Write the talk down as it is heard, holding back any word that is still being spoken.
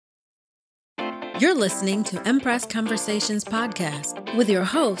You're listening to Empress Conversations podcast with your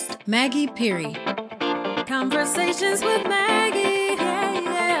host, Maggie Peary. Conversations with Maggie.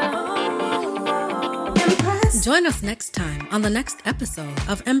 Join us next time on the next episode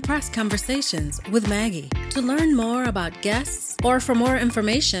of Empress Conversations with Maggie. To learn more about guests or for more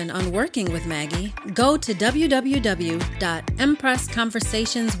information on working with Maggie, go to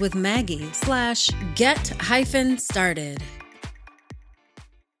www.empressconversationswithmaggie.com/get-started.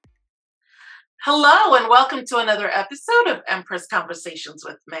 Hello and welcome to another episode of Empress Conversations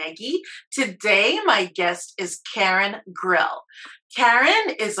with Maggie. Today, my guest is Karen Grill.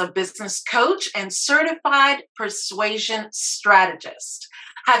 Karen is a business coach and certified persuasion strategist.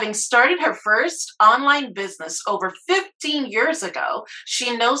 Having started her first online business over 15 years ago,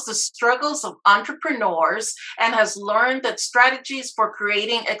 she knows the struggles of entrepreneurs and has learned the strategies for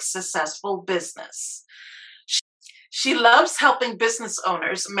creating a successful business. She loves helping business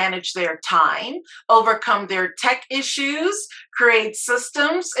owners manage their time, overcome their tech issues, create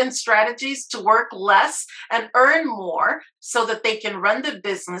systems and strategies to work less and earn more so that they can run the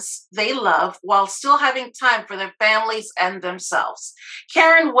business they love while still having time for their families and themselves.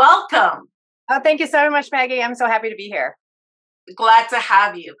 Karen, welcome. Oh, thank you so much, Maggie. I'm so happy to be here. Glad to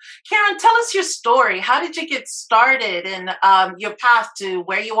have you. Karen, tell us your story. How did you get started in your path to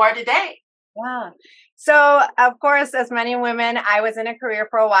where you are today? Yeah. So, of course, as many women, I was in a career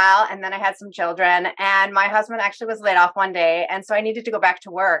for a while and then I had some children and my husband actually was laid off one day. And so I needed to go back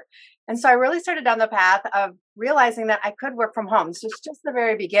to work. And so I really started down the path of realizing that I could work from home. So it's just the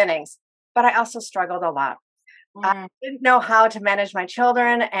very beginnings, but I also struggled a lot. I didn't know how to manage my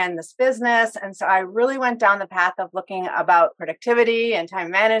children and this business. And so I really went down the path of looking about productivity and time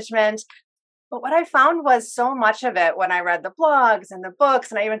management. But what I found was so much of it when I read the blogs and the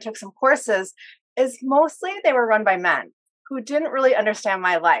books, and I even took some courses, is mostly they were run by men who didn't really understand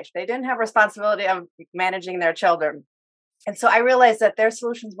my life. They didn't have responsibility of managing their children. And so I realized that their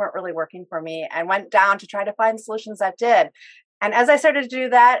solutions weren't really working for me and went down to try to find solutions that did. And as I started to do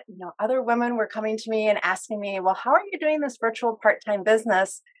that, other women were coming to me and asking me, well, how are you doing this virtual part-time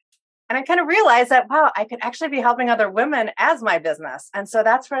business? And I kind of realized that, wow, I could actually be helping other women as my business. And so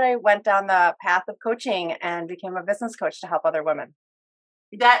that's where I went down the path of coaching and became a business coach to help other women.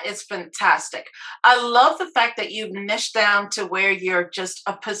 That is fantastic. I love the fact that you've niched down to where you're just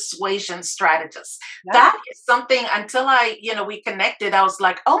a persuasion strategist. Yeah. That is something until we connected, I was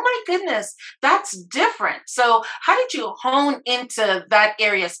like, oh my goodness, that's different. So how did you hone into that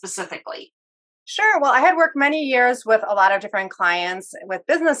area specifically? Sure. Well, I had worked many years with a lot of different clients with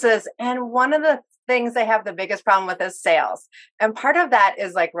businesses. And one of the things they have the biggest problem with is sales. And part of that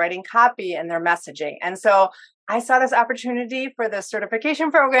is like writing copy and their messaging. And so I saw this opportunity for this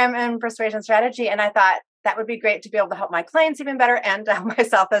certification program in persuasion strategy. And I thought that would be great to be able to help my clients even better and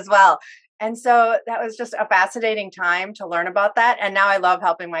myself as well. And so that was just a fascinating time to learn about that. And now I love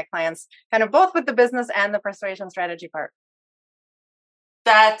helping my clients kind of both with the business and the persuasion strategy part.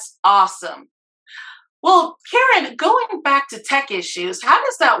 That's awesome. Well, Karen, going back to tech issues, how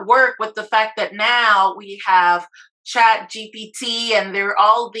does that work with the fact that now we have ChatGPT and there are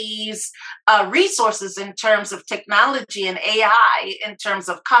all these resources in terms of technology and AI, in terms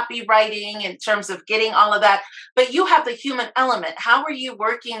of copywriting, in terms of getting all of that, but you have the human element. How are you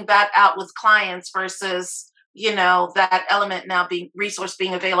working that out with clients versus, that element now being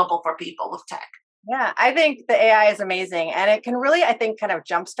available for people with tech? Yeah, I think the AI is amazing and it can really, I think, kind of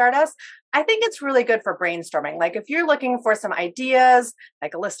jumpstart us. I think it's really good for brainstorming. Like if you're looking for some ideas,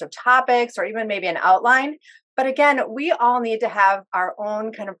 like a list of topics or even maybe an outline. But again, we all need to have our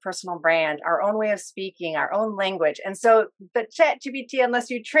own kind of personal brand, our own way of speaking, our own language. And so the ChatGPT, unless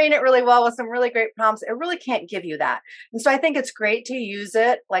you train it really well with some really great prompts, it really can't give you that. And so I think it's great to use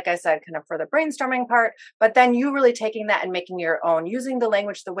it, like I said, kind of for the brainstorming part, but then you really taking that and making your own, using the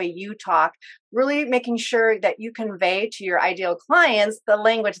language the way you talk, really making sure that you convey to your ideal clients the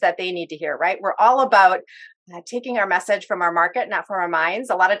language that they need to hear, right? We're all about taking our message from our market, not from our minds.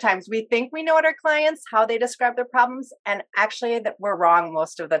 A lot of times we think we know what our clients, how they describe their problems, and actually that we're wrong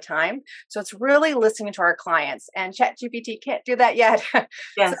most of the time. So it's really listening to our clients, and ChatGPT can't do that yet.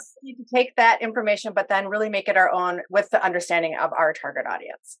 Yes. So we need to take that information, but then really make it our own with the understanding of our target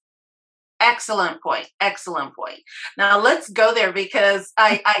audience. Excellent point. Excellent point. Now let's go there because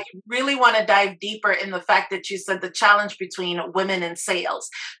I really want to dive deeper in the fact that you said the challenge between women in sales.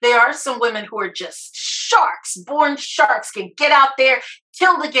 There are some women who are just sharks, born sharks, can get out there,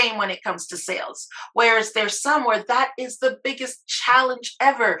 kill the game when it comes to sales. Whereas there's some where that is the biggest challenge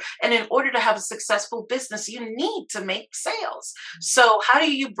ever. And in order to have a successful business, you need to make sales. So how are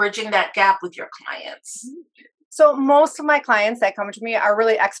you bridging that gap with your clients? So most of my clients that come to me are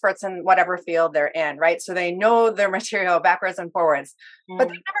really experts in whatever field they're in, right? So they know their material backwards and forwards, but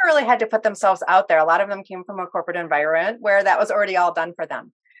they never really had to put themselves out there. A lot of them came from a corporate environment where that was already all done for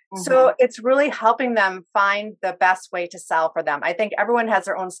them. So it's really helping them find the best way to sell for them. I think everyone has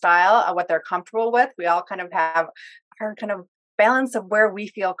their own style of what they're comfortable with. We all kind of have our kind of balance of where we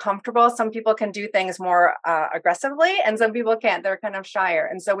feel comfortable. Some people can do things more aggressively and some people can't. They're kind of shyer.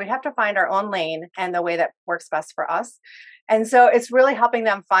 And so we have to find our own lane and the way that works best for us. And so it's really helping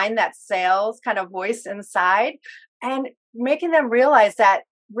them find that sales kind of voice inside and making them realize that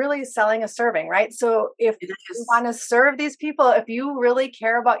really selling is serving, right? So if you want to serve these people, if you really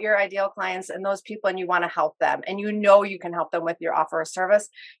care about your ideal clients and those people and you want to help them and you know you can help them with your offer or service,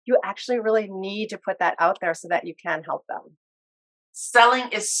 you actually really need to put that out there so that you can help them. Selling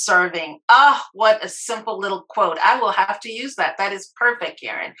is serving. Ah, what a simple little quote. I will have to use that. That is perfect,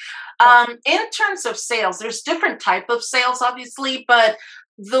 Karen. In terms of sales, there's different type of sales, obviously, but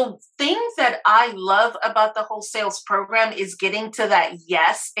the thing that I love about the whole sales program is getting to that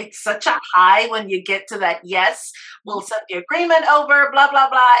yes. It's such a high when you get to that yes. We'll send the agreement over, blah, blah,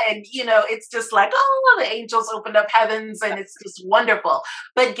 blah. And, it's just like, oh, the angels opened up heavens and it's just wonderful.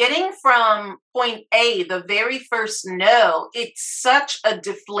 But getting from point A, the very first no, it's such a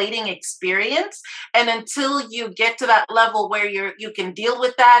deflating experience. And until you get to that level where you can deal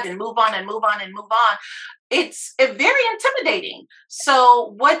with that and move on and move on and move on, it's very intimidating.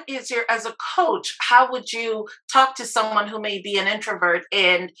 So what is as a coach, how would you talk to someone who may be an introvert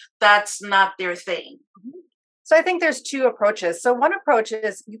and that's not their thing? So I think there's two approaches. So one approach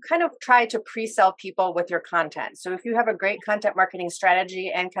is you kind of try to pre-sell people with your content. So if you have a great content marketing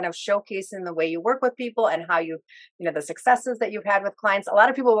strategy and kind of showcasing the way you work with people and how the successes that you've had with clients, a lot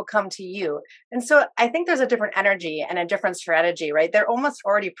of people will come to you. And so I think there's a different energy and a different strategy, right? They're almost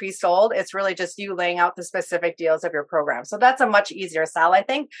already pre-sold. It's really just you laying out the specific deals of your program. So that's a much easier sell, I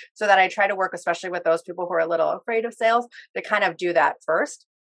think, so that I try to work, especially with those people who are a little afraid of sales, to kind of do that first.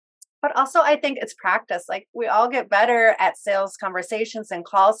 But also, I think it's practice. Like we all get better at sales conversations and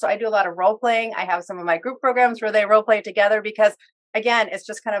calls. So I do a lot of role playing. I have some of my group programs where they role play together because, again, it's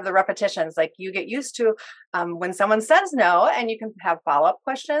just kind of the repetitions. Like you get used to when someone says no, and you can have follow-up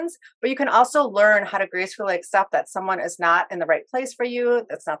questions, but you can also learn how to gracefully accept that someone is not in the right place for you,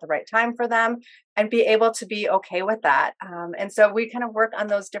 that's not the right time for them, and be able to be okay with that. And so we kind of work on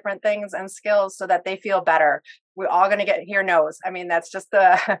those different things and skills so that they feel better. We're all going to hear no's. I mean, that's just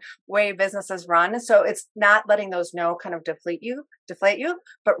the way businesses run. So it's not letting those no kind of deflate you,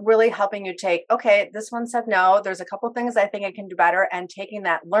 but really helping you take, okay, this one said no. There's a couple of things I think I can do better, and taking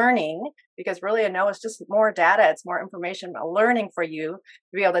that learning, because really a no is just more data. It's more information, a learning for you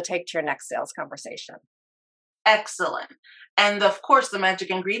to be able to take to your next sales conversation. Excellent. And of course, the magic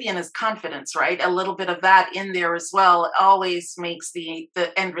ingredient is confidence, right? A little bit of that in there as well always makes the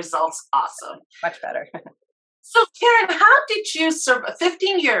end results awesome. Much better. So, Karen, how did you survive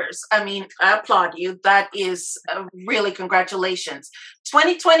 15 years? I mean, I applaud you. That is really congratulations.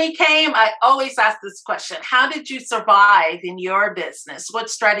 2020 came. I always ask this question. How did you survive in your business? What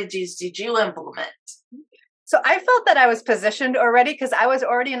strategies did you implement? So I felt that I was positioned already because I was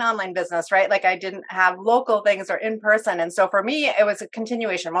already an online business, right? Like I didn't have local things or in person. And so for me, it was a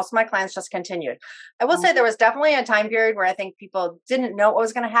continuation. Most of my clients just continued. I will say there was definitely a time period where I think people didn't know what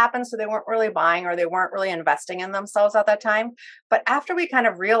was going to happen. So they weren't really buying or they weren't really investing in themselves at that time. But after we kind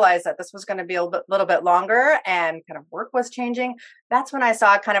of realized that this was going to be a little bit longer and kind of work was changing, that's when I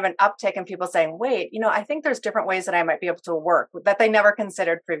saw kind of an uptick in people saying, wait, I think there's different ways that I might be able to work that they never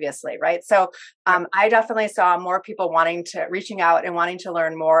considered previously, right? So I definitely saw more people reaching out and wanting to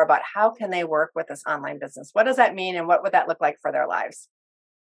learn more about how can they work with this online business? What does that mean? And what would that look like for their lives?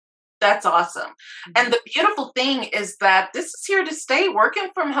 That's awesome. And the beautiful thing is that this is here to stay. Working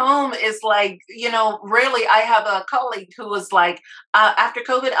from home is like, really, I have a colleague who was like, after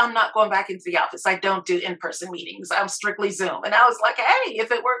COVID, I'm not going back into the office. I don't do in-person meetings. I'm strictly Zoom. And I was like, hey,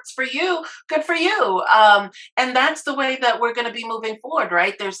 if it works for you, good for you. And that's the way that we're going to be moving forward,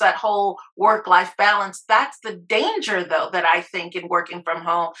 right? There's that whole work-life balance. That's the danger, though, that I think in working from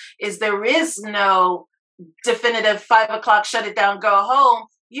home is there is no definitive 5 o'clock, shut it down, go home.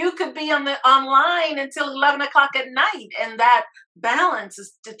 You could be online until 11 o'clock at night. And that balance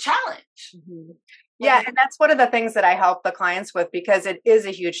is the challenge. Mm-hmm. Yeah. And that's one of the things that I help the clients with because it is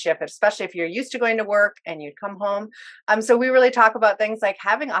a huge shift, especially if you're used to going to work and you come home. So we really talk about things like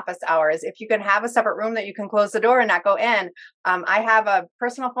having office hours. If you can have a separate room that you can close the door and not go in. I have a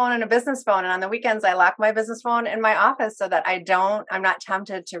personal phone and a business phone. And on the weekends, I lock my business phone in my office so that I'm not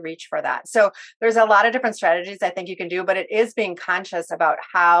tempted to reach for that. So there's a lot of different strategies I think you can do, but it is being conscious about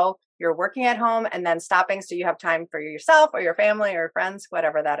how you're working at home and then stopping so you have time for yourself or your family or friends,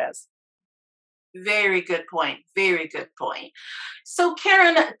 whatever that is. Very good point. Very good point. So,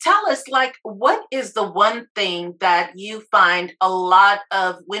 Karen, tell us, like, what is the one thing that you find a lot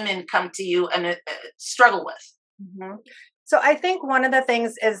of women come to you and struggle with? Mm-hmm. So I think one of the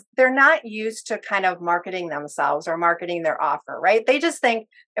things is they're not used to kind of marketing themselves or marketing their offer, right? They just think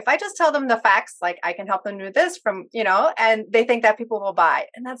if I just tell them the facts, like I can help them do this from, and they think that people will buy.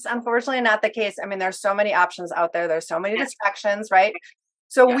 And that's unfortunately not the case. I mean, there's so many options out there. There's so many distractions, right?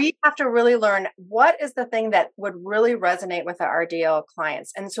 So we have to really learn what is the thing that would really resonate with our ideal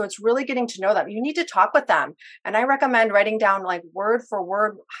clients. And so it's really getting to know them. You need to talk with them. And I recommend writing down like word for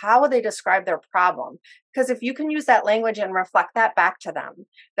word, how would they describe their problem? Because if you can use that language and reflect that back to them,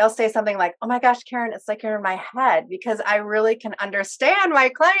 they'll say something like, oh my gosh, Karen, it's like you're in my head because I really can understand my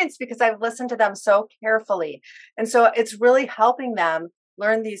clients because I've listened to them so carefully. And so it's really helping them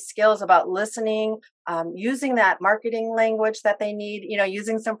learn these skills about listening, using that marketing language that they need,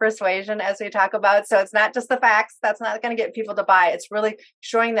 using some persuasion as we talk about. So it's not just the facts. That's not going to get people to buy. It's really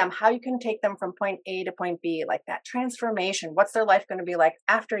showing them how you can take them from point A to point B, like that transformation. What's their life going to be like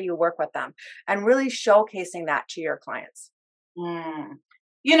after you work with them, and really showcasing that to your clients.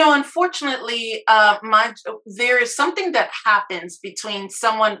 Unfortunately, there is something that happens between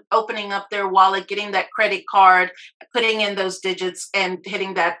someone opening up their wallet, getting that credit card, putting in those digits and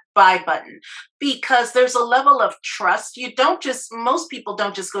hitting that buy button, because there's a level of trust. Most people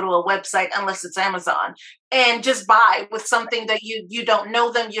don't just go to a website unless it's Amazon and just buy with something that you don't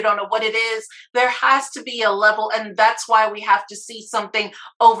know them, you don't know what it is. There has to be a level, and that's why we have to see something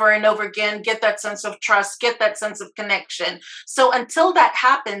over and over again, get that sense of trust, get that sense of connection. So until that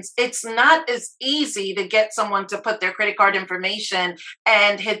happens, it's not as easy to get someone to put their credit card information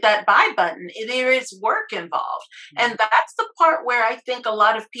and hit that buy button. There is work involved. And that's the part where I think a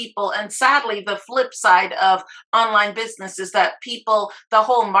lot of people, and sadly, the flip side of online business is that people, the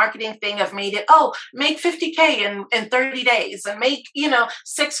whole marketing thing have made it, make 50K in 30 days and make,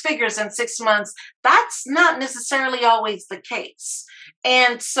 6 figures in 6 months. That's not necessarily always the case.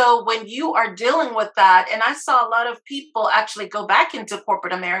 And so when you are dealing with that, and I saw a lot of people actually go back into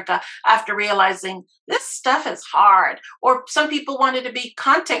corporate America after realizing this stuff is hard, or some people wanted to be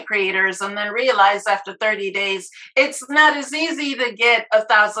content creators and then realized after 30 days, it's not as easy to get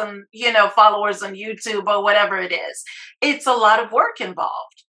 1,000, followers on YouTube or whatever it is. It's a lot of work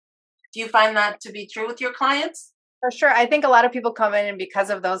involved. Do you find that to be true with your clients? For sure. I think a lot of people come in and because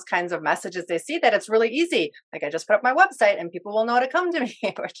of those kinds of messages, they see that it's really easy. Like I just put up my website and people will know to come to me,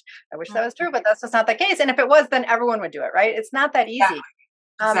 which I wish that was true, but that's just not the case. And if it was, then everyone would do it, right? It's not that easy. Yeah.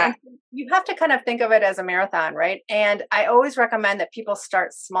 Exactly. You have to kind of think of it as a marathon, right? And I always recommend that people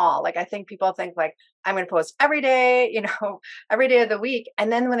start small. Like I think people think like, I'm going to post every day, every day of the week.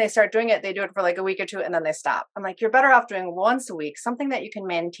 And then when they start doing it, they do it for like a week or two and then they stop. I'm like, you're better off doing once a week, something that you can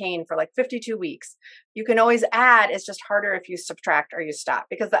maintain for like 52 weeks. You can always add. It's just harder if you subtract or you stop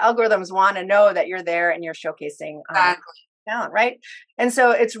because the algorithms want to know that you're there and you're showcasing. Down, right? And so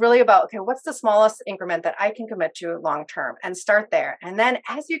it's really about, okay, what's the smallest increment that I can commit to long term and start there. And then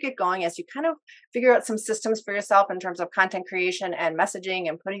as you get going, as you kind of figure out some systems for yourself in terms of content creation and messaging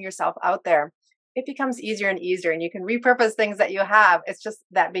and putting yourself out there, it becomes easier and easier and you can repurpose things that you have. It's just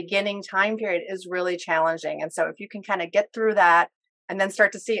that beginning time period is really challenging. And so if you can kind of get through that and then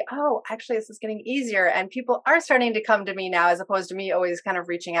start to see, oh, actually, this is getting easier. And people are starting to come to me now, as opposed to me always kind of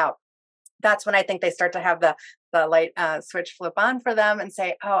reaching out. That's when I think they start to have the light switch flip on for them and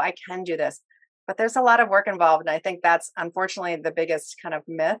say, oh, I can do this. But there's a lot of work involved. And I think that's unfortunately the biggest kind of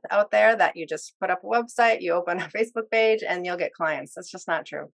myth out there, that you just put up a website, you open a Facebook page and you'll get clients. That's just not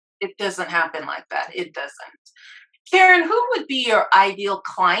true. It doesn't happen like that. It doesn't. Karen, who would be your ideal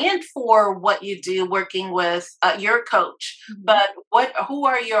client for what you do working with your coach? But who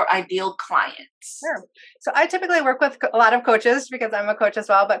are your ideal clients? Sure. So I typically work with a lot of coaches because I'm a coach as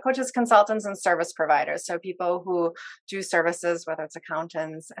well, but coaches, consultants, and service providers. So people who do services, whether it's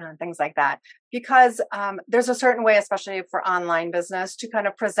accountants and things like that, because there's a certain way, especially for online business, to kind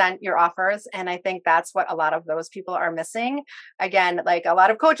of present your offers. And I think that's what a lot of those people are missing. Again, like a lot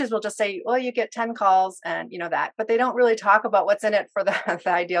of coaches will just say, well, you get 10 calls and that, but they don't really talk about what's in it for the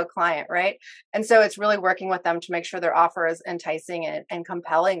ideal client, right? And so it's really working with them to make sure their offer is enticing and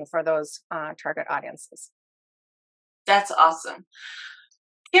compelling for those target audiences. That's awesome.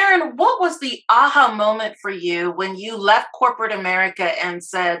 Karen, what was the aha moment for you when you left corporate America and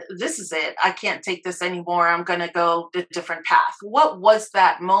said, this is it, I can't take this anymore, I'm going to go a different path? What was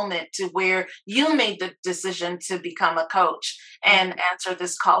that moment to where you made the decision to become a coach and answer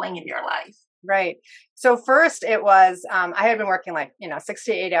this calling in your life? Right. So first it was, I had been working 6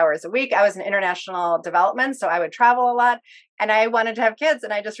 to 8 hours a week. I was in international development, so I would travel a lot and I wanted to have kids,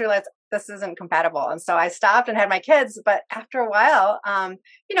 and I just realized this isn't compatible. And so I stopped and had my kids. But after a while,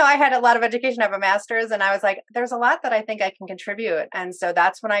 I had a lot of education. I have a master's, and I was like, there's a lot that I think I can contribute. And so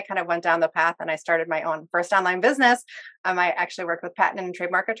that's when I kind of went down the path and I started my own first online business. I actually worked with patent and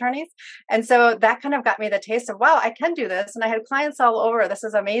trademark attorneys. And so that kind of got me the taste of, wow, I can do this. And I had clients all over. This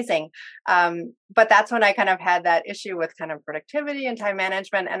is amazing. But that's when I kind of had that issue with kind of productivity and time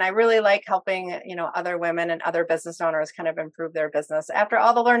management. And I really like helping, other women and other business owners kind of improve their business after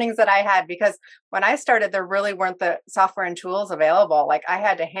all the learnings that I had, because when I started, there really weren't the software and tools available. Like I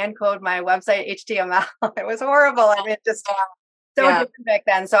had to hand code my website HTML. It was horrible. I mean, just so different back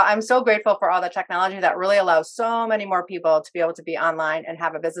then. So I'm so grateful for all the technology that really allows so many more people to be able to be online and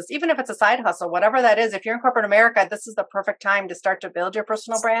have a business, even if it's a side hustle, whatever that is. If you're in corporate America, this is the perfect time to start to build your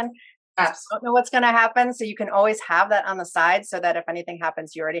personal brand. Absolutely. You don't know what's going to happen. So you can always have that on the side so that if anything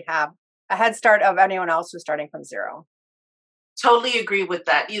happens, you already have a head start of anyone else who's starting from zero. Totally agree with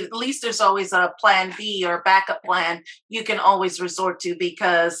that. At least there's always a plan B or backup plan you can always resort to,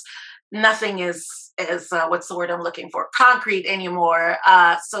 because nothing is what's the word I'm looking for? Concrete anymore.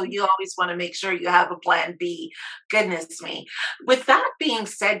 So you always want to make sure you have a plan B. Goodness me. With that being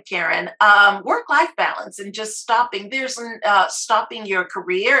said, Karen, work-life balance and just stopping. There's stopping your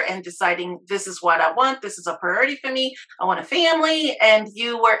career and deciding this is what I want. This is a priority for me. I want a family, and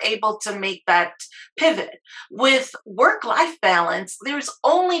you were able to make that pivot. With work-life balance, there's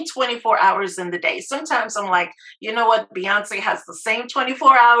only 24 hours in the day. Sometimes I'm like, you know what? Beyonce has the same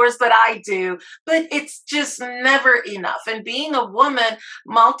 24 hours that I do, but it's just never enough. And being a woman,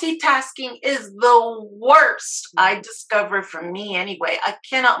 multitasking is the worst. I discovered for me anyway. I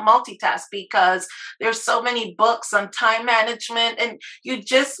cannot multitask because there's so many books on time management, and you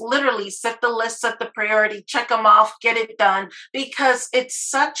just literally set the list, set the priority, check them off, get it done, because it's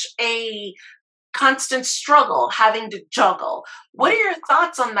such a constant struggle having to juggle. What are your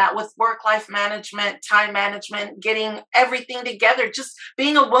thoughts on that with work-life management, time management, getting everything together, just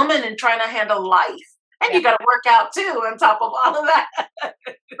being a woman and trying to handle life? And you got to work out too on top of all of that.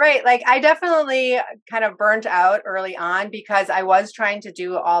 Right. Like I definitely kind of burnt out early on because I was trying to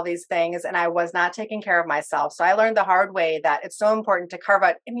do all these things and I was not taking care of myself. So I learned the hard way that it's so important to carve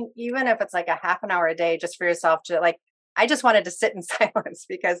out, I mean, even if it's like a half an hour a day just for yourself to I just wanted to sit in silence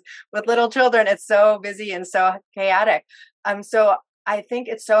because with little children, it's so busy and so chaotic. So I think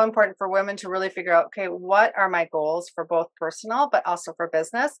it's so important for women to really figure out, okay, what are my goals for both personal, but also for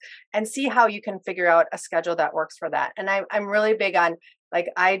business, and see how you can figure out a schedule that works for that. And I'm really big on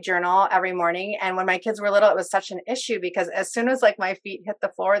I journal every morning. And when my kids were little, it was such an issue because as soon as my feet hit the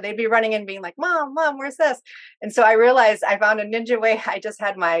floor, they'd be running and being like, Mom, where's this? And so I realized I found a ninja way. I just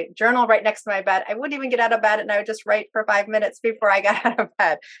had my journal right next to my bed. I wouldn't even get out of bed and I would just write for 5 minutes before I got out of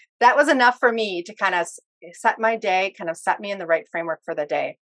bed. That was enough for me to kind of set my day, kind of set me in the right framework for the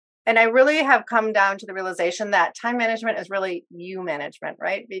day. And I really have come down to the realization that time management is really you management,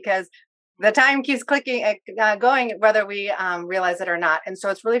 right? Because the time keeps going, whether we realize it or not. And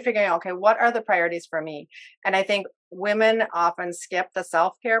so it's really figuring out, okay, what are the priorities for me? And I think women often skip the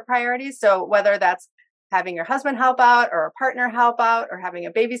self-care priorities. So whether that's having your husband help out or a partner help out or having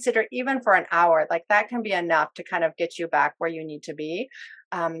a babysitter, even for an hour, that can be enough to kind of get you back where you need to be.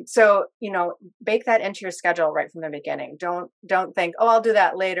 So, bake that into your schedule right from the beginning. Don't think, oh, I'll do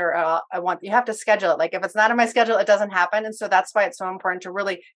that later. You have to schedule it. If it's not in my schedule, it doesn't happen. And so that's why it's so important to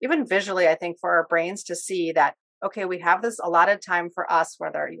really, even visually, I think for our brains to see that, okay, we have this allotted time for us,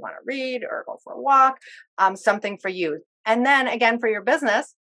 whether you want to read or go for a walk, something for you. And then again, for your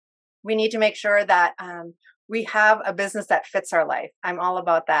business, we need to make sure that, we have a business that fits our life. I'm all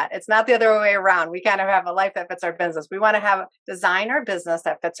about that. It's not the other way around. We kind of have a life that fits our business. We want to design our business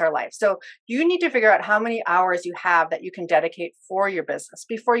that fits our life. So you need to figure out how many hours you have that you can dedicate for your business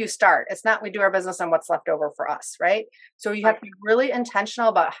before you start. It's not we do our business and what's left over for us, right? So you have to be really intentional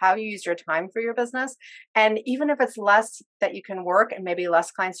about how you use your time for your business. And even if it's less that you can work and maybe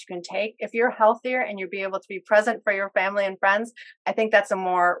less clients you can take, if you're healthier and you'll be able to be present for your family and friends, I think that's a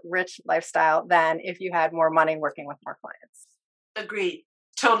more rich lifestyle than if you had more money working with more clients. Agreed.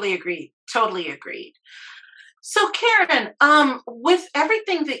 Totally agreed. Totally agreed. So Karen, with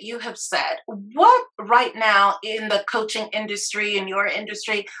everything that you have said, what right now in the coaching industry, in your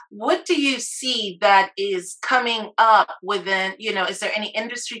industry, what do you see that is coming up within, is there any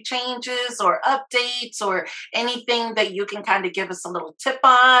industry changes or updates or anything that you can kind of give us a little tip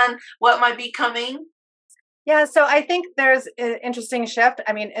on what might be coming? Yeah, so I think there's an interesting shift.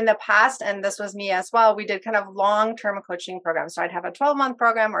 I mean, in the past, and this was me as well, we did kind of long-term coaching programs. So I'd have a 12-month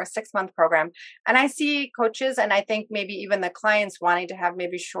program or a 6-month program. And I see coaches, and I think maybe even the clients wanting to have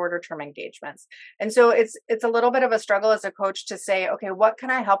maybe shorter term engagements. And so it's a little bit of a struggle as a coach to say, okay, what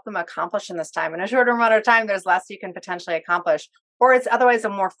can I help them accomplish in this time? In a shorter amount of time, there's less you can potentially accomplish. Or it's otherwise a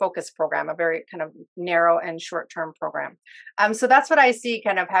more focused program, a very kind of narrow and short-term program. So that's what I see,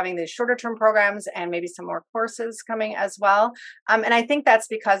 kind of having these shorter-term programs and maybe some more courses coming as well. And I think that's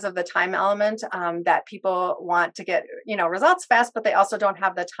because of the time element, that people want to get, results fast, but they also don't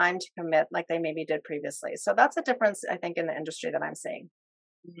have the time to commit like they maybe did previously. So that's a difference, I think, in the industry that I'm seeing.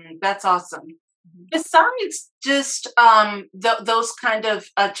 That's awesome. Besides just those kind of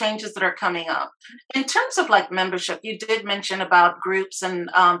changes that are coming up, in terms of like membership, you did mention about groups and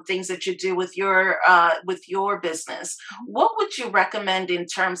things that you do with your business. What would you recommend in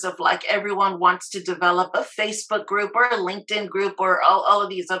terms of like everyone wants to develop a Facebook group or a LinkedIn group or all of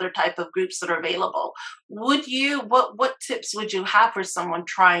these other type of groups that are available? What tips would you have for someone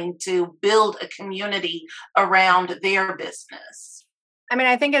trying to build a community around their business? I mean,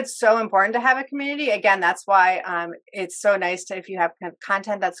 I think it's so important to have a community. Again, that's why it's so nice if you have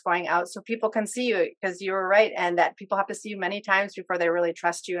content that's going out so people can see you, because you were right. And that people have to see you many times before they really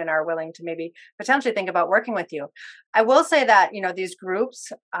trust you and are willing to maybe potentially think about working with you. I will say that, these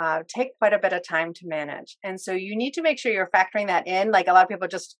groups take quite a bit of time to manage. And so you need to make sure you're factoring that in. Like a lot of people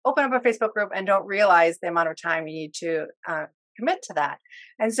just open up a Facebook group and don't realize the amount of time you need to commit to that.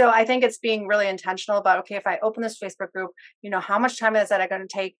 And so I think it's being really intentional about, okay, if I open this Facebook group, how much time is that going to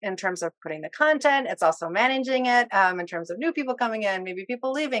take in terms of putting the content? It's also managing it in terms of new people coming in, maybe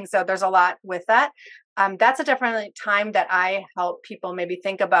people leaving. So there's a lot with that. That's a different time that I help people maybe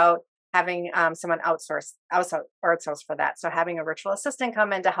think about having someone outsource for that. So having a virtual assistant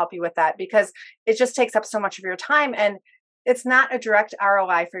come in to help you with that, because it just takes up so much of your time. And it's not a direct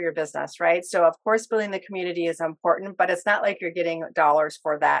ROI for your business, right? So of course, building the community is important, but it's not like you're getting dollars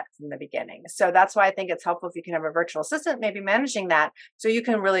for that from the beginning. So that's why I think it's helpful if you can have a virtual assistant, maybe managing that, so you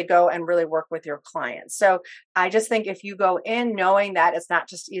can really go and really work with your clients. So I just think if you go in knowing that it's not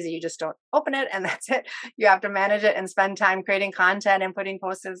just easy, you just don't open it and that's it. You have to manage it and spend time creating content and putting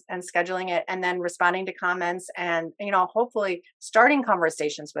posts and scheduling it, and then responding to comments and, hopefully starting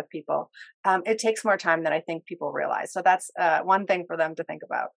conversations with people. It takes more time than I think people realize. So that's one thing for them to think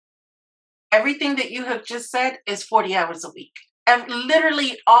about. Everything that you have just said is 40 hours a week. And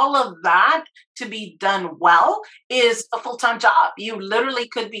literally all of that to be done well is a full-time job. You literally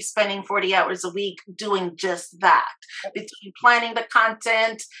could be spending 40 hours a week doing just that. Between planning the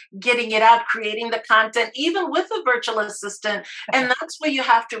content, getting it out, creating the content, even with a virtual assistant. And that's where you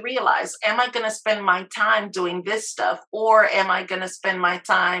have to realize, am I going to spend my time doing this stuff, or am I going to spend my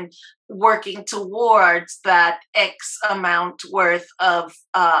time working towards that X amount worth of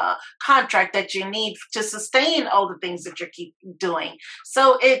contract that you need to sustain all the things that you keep doing.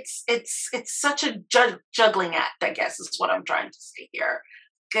 So it's such a juggling act, I guess is what I'm trying to say here.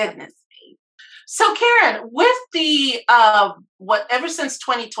 Goodness me. So Karen, with the ever since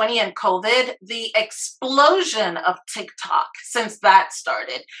 2020 and COVID, the explosion of TikTok since that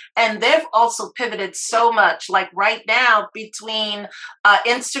started, and they've also pivoted so much. Like right now, between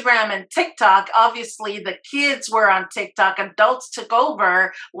Instagram and TikTok, obviously the kids were on TikTok, adults took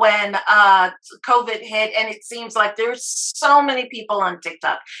over when COVID hit, and it seems like there's so many people on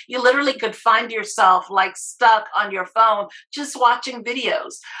TikTok. You literally could find yourself like stuck on your phone just watching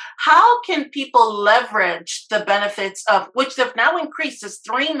videos. How can people leverage the benefits of which they've now increased is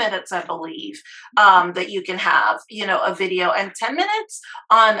 3 minutes, I believe, that you can have, a video, and 10 minutes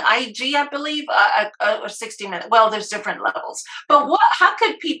on IG, I believe, or 60 minutes. Well, there's different levels, but how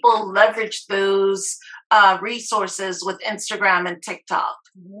could people leverage those resources with Instagram and TikTok?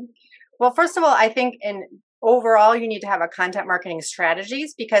 Mm-hmm. Well, first of all, I think overall, you need to have a content marketing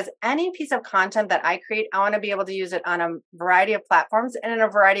strategies, because any piece of content that I create, I want to be able to use it on a variety of platforms and in a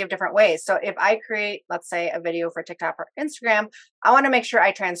variety of different ways. So if I create, let's say, a video for TikTok or Instagram, I want to make sure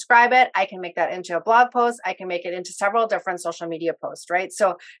I transcribe it. I can make that into a blog post. I can make it into several different social media posts, right?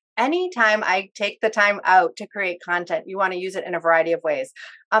 So anytime I take the time out to create content, you want to use it in a variety of ways.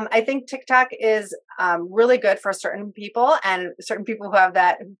 I think TikTok is really good for certain people, and certain people who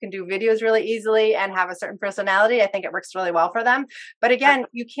can do videos really easily and have a certain personality. I think it works really well for them. But again,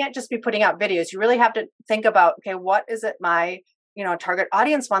 you can't just be putting out videos. You really have to think about, okay, what is it my target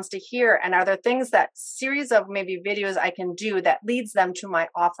audience wants to hear? And are there things, that series of maybe videos I can do that leads them to my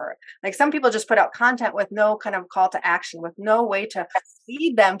offer? Like some people just put out content with no kind of call to action, with no way to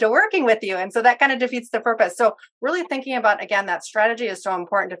lead them to working with you. And so that kind of defeats the purpose. So really thinking about, again, that strategy is so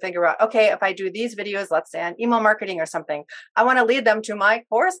important to figure out, okay, if I do these videos, let's say on email marketing or something, I want to lead them to my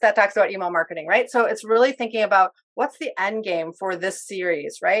course that talks about email marketing, right? So it's really thinking about what's the end game for this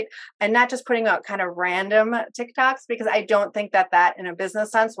series, right? And not just putting out kind of random TikToks, because I don't think that in a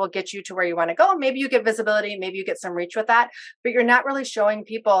business sense will get you to where you want to go. Maybe you get visibility, maybe you get some reach with that, but you're not really showing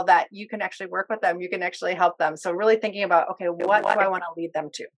people that you can actually work with them, you can actually help them. So really thinking about, okay, what do I want to lead them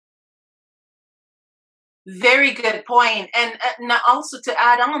to? Very good point. And also to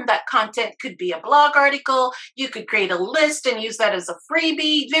add on, that content could be a blog article. You could create a list and use that as a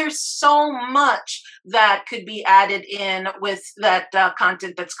freebie. There's so much that could be added in with that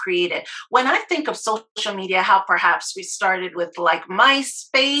content that's created. When I think of social media, how perhaps we started with like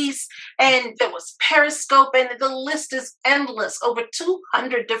MySpace, and there was Periscope, and the list is endless, over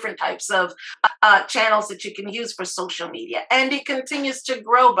 200 different types of channels that you can use for social media. And it continues to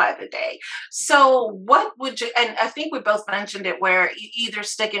grow by the day. So what would you, and I think we both mentioned it, where you either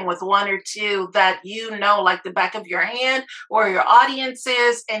sticking with one or two that you know like the back of your hand or your audience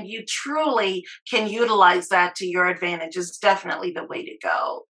is, and you truly can utilize that to your advantage is definitely the way to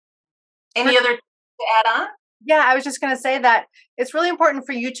go. Any other to add on? Yeah, I was just going to say that it's really important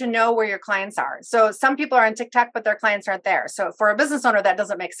for you to know where your clients are. So some people are on TikTok, but their clients aren't there. So for a business owner, that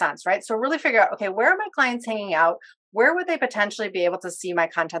doesn't make sense, right? So really figure out, okay, where are my clients hanging out? Where would they potentially be able to see my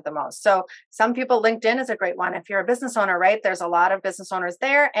content the most? So some people, LinkedIn is a great one. If you're a business owner, right, there's a lot of business owners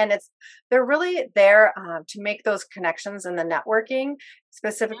there, and they're really there to make those connections in the networking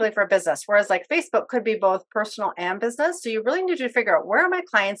specifically for business. Whereas like Facebook could be both personal and business. So you really need to figure out, where are my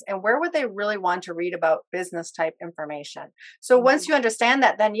clients and where would they really want to read about business type information? So once you understand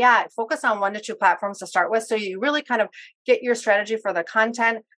that, then focus on 1 to 2 platforms to start with. So you really kind of get your strategy for the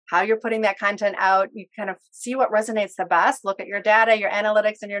content, how you're putting that content out. You kind of see what resonates the best, look at your data, your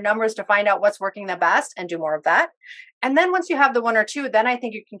analytics, and your numbers to find out what's working the best and do more of that. And then once you have the 1 or 2, then I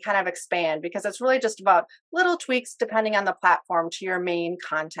think you can kind of expand, because it's really just about little tweaks depending on the platform to your main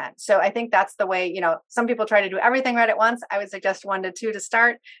content. So I think that's the way, some people try to do everything right at once. I would suggest 1 to 2 to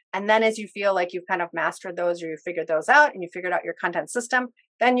start. And then as you feel like you've kind of mastered those, or you figured those out and you figured out your content system,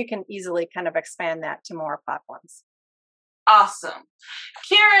 then you can easily kind of expand that to more platforms. Awesome.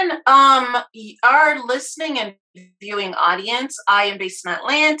 Karen, our listening and viewing audience, I am based in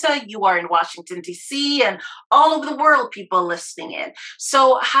Atlanta, you are in Washington, D.C., and all over the world, people listening in.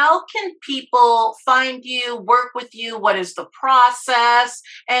 So how can people find you, work with you? What is the process?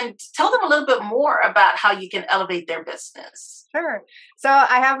 And tell them a little bit more about how you can elevate their business. Sure. So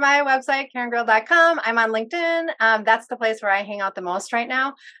I have my website, karengrill.com. I'm on LinkedIn. That's the place where I hang out the most right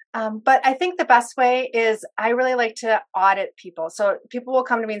now. But I think the best way is, I really like to audit people. So people will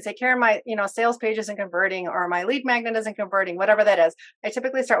come to me and say, Karen, my sales page isn't converting, or my lead magnet isn't converting, whatever that is. I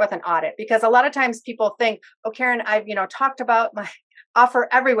typically start with an audit, because a lot of times people think, oh, Karen, I've talked about my offer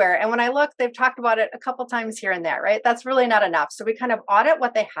everywhere. And when I look, they've talked about it a couple times here and there, right? That's really not enough. So we kind of audit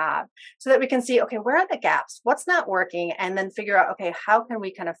what they have so that we can see, okay, where are the gaps? What's not working? And then figure out, okay, how can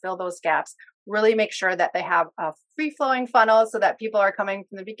we kind of fill those gaps? Really make sure that they have a free-flowing funnel so that people are coming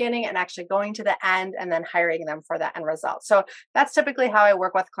from the beginning and actually going to the end, and then hiring them for that end result. So that's typically how I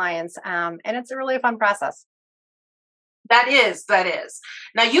work with clients. And it's a really fun process. That is.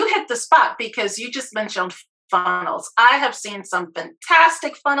 Now you hit the spot, because you just mentioned funnels. I have seen some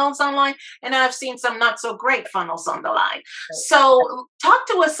fantastic funnels online, and I've seen some not so great funnels on the line. So talk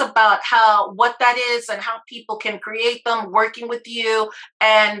to us about what that is and how people can create them working with you,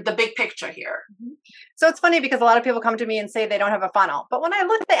 and the big picture here. So it's funny, because a lot of people come to me and say they don't have a funnel, but when I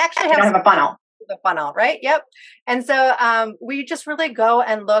look, they actually have a funnel. The funnel, right? Yep. And so we just really go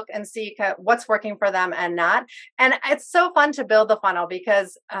and look and see what's working for them and not. And it's so fun to build the funnel,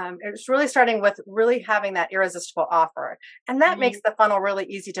 because it's really starting with really having that irresistible offer. And that makes the funnel really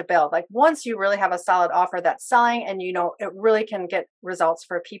easy to build. Like once you really have a solid offer that's selling, and it really can get results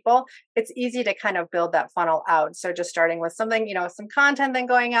for people, it's easy to kind of build that funnel out. So just starting with something, some content, then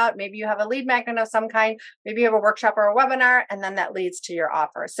going out, maybe you have a lead magnet of some kind, maybe you have a workshop or a webinar, and then that leads to your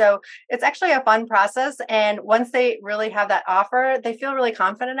offer. So it's actually a fun process. And once they really have that offer, they feel really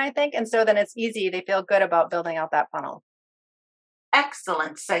confident, I think. And so then it's easy. They feel good about building out that funnel.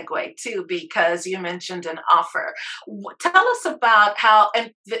 Excellent segue too, because you mentioned an offer. Tell us about how,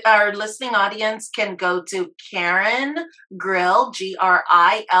 and our listening audience can go to Karen Grill, GRILL.com.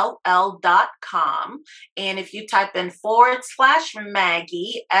 And if you type in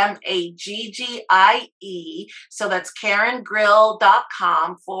 /Maggie, MAGGIE, so that's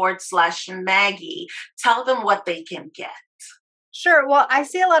KarenGrill.com /Maggie, tell them what they can get. Sure. Well, I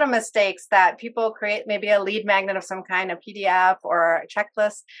see a lot of mistakes that people create maybe a lead magnet of some kind, a PDF or a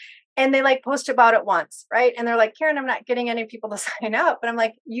checklist, and they like post about it once, right? And they're like, Karen, I'm not getting any people to sign up. But I'm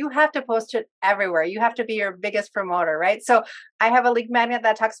like, you have to post it everywhere. You have to be your biggest promoter, right? So I have a lead magnet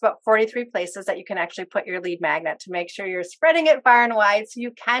that talks about 43 places that you can actually put your lead magnet to make sure you're spreading it far and wide so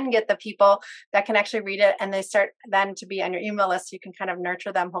you can get the people that can actually read it and they start then to be on your email list. So you can kind of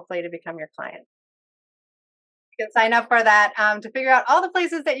nurture them, hopefully, to become your client. You can sign up for that to figure out all the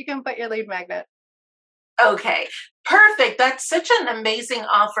places that you can put your lead magnet. Okay, perfect. That's such an amazing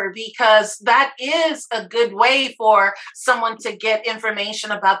offer because that is a good way for someone to get information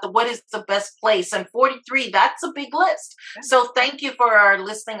about what is the best place. And 43, that's a big list. Yeah. So thank you for our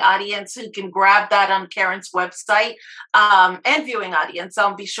listening audience who can grab that on Karen's website and viewing audience.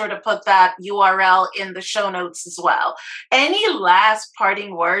 I'll be sure to put that URL in the show notes as well. Any last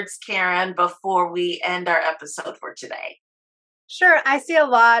parting words, Karen, before we end our episode for today? Sure. I see a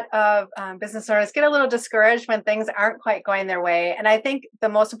lot of business owners get a little discouraged when things aren't quite going their way. And I think the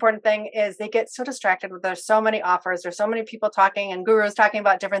most important thing is they get so distracted with there's so many offers, there's so many people talking and gurus talking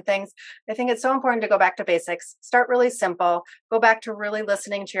about different things. I think it's so important to go back to basics, start really simple, go back to really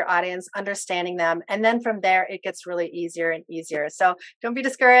listening to your audience, understanding them. And then from there, it gets really easier and easier. So don't be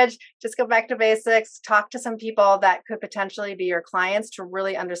discouraged. Just go back to basics, talk to some people that could potentially be your clients to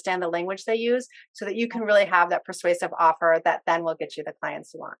really understand the language they use so that you can really have that persuasive offer that then will get you the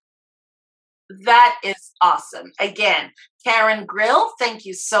clients you want. That is awesome. Again, Karen Grill, thank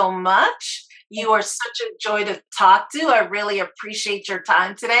you so much. You are such a joy to talk to. I really appreciate your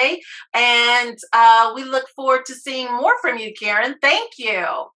time today. And we look forward to seeing more from you, Karen. Thank you.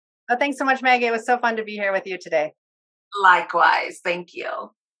 Oh, thanks so much, Maggie. It was so fun to be here with you today. Likewise. Thank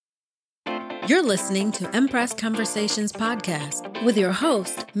you. You're listening to Empress Conversations podcast with your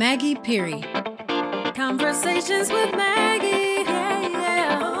host, Maggie Peary. Conversations with Maggie.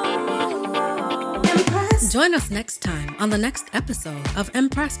 Join us next time on the next episode of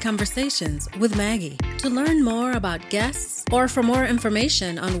Empress Conversations with Maggie. To learn more about guests or for more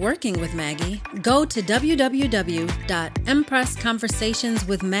information on working with Maggie, go to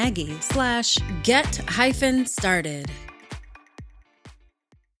www.empressconversationswithmaggie.com/get-started.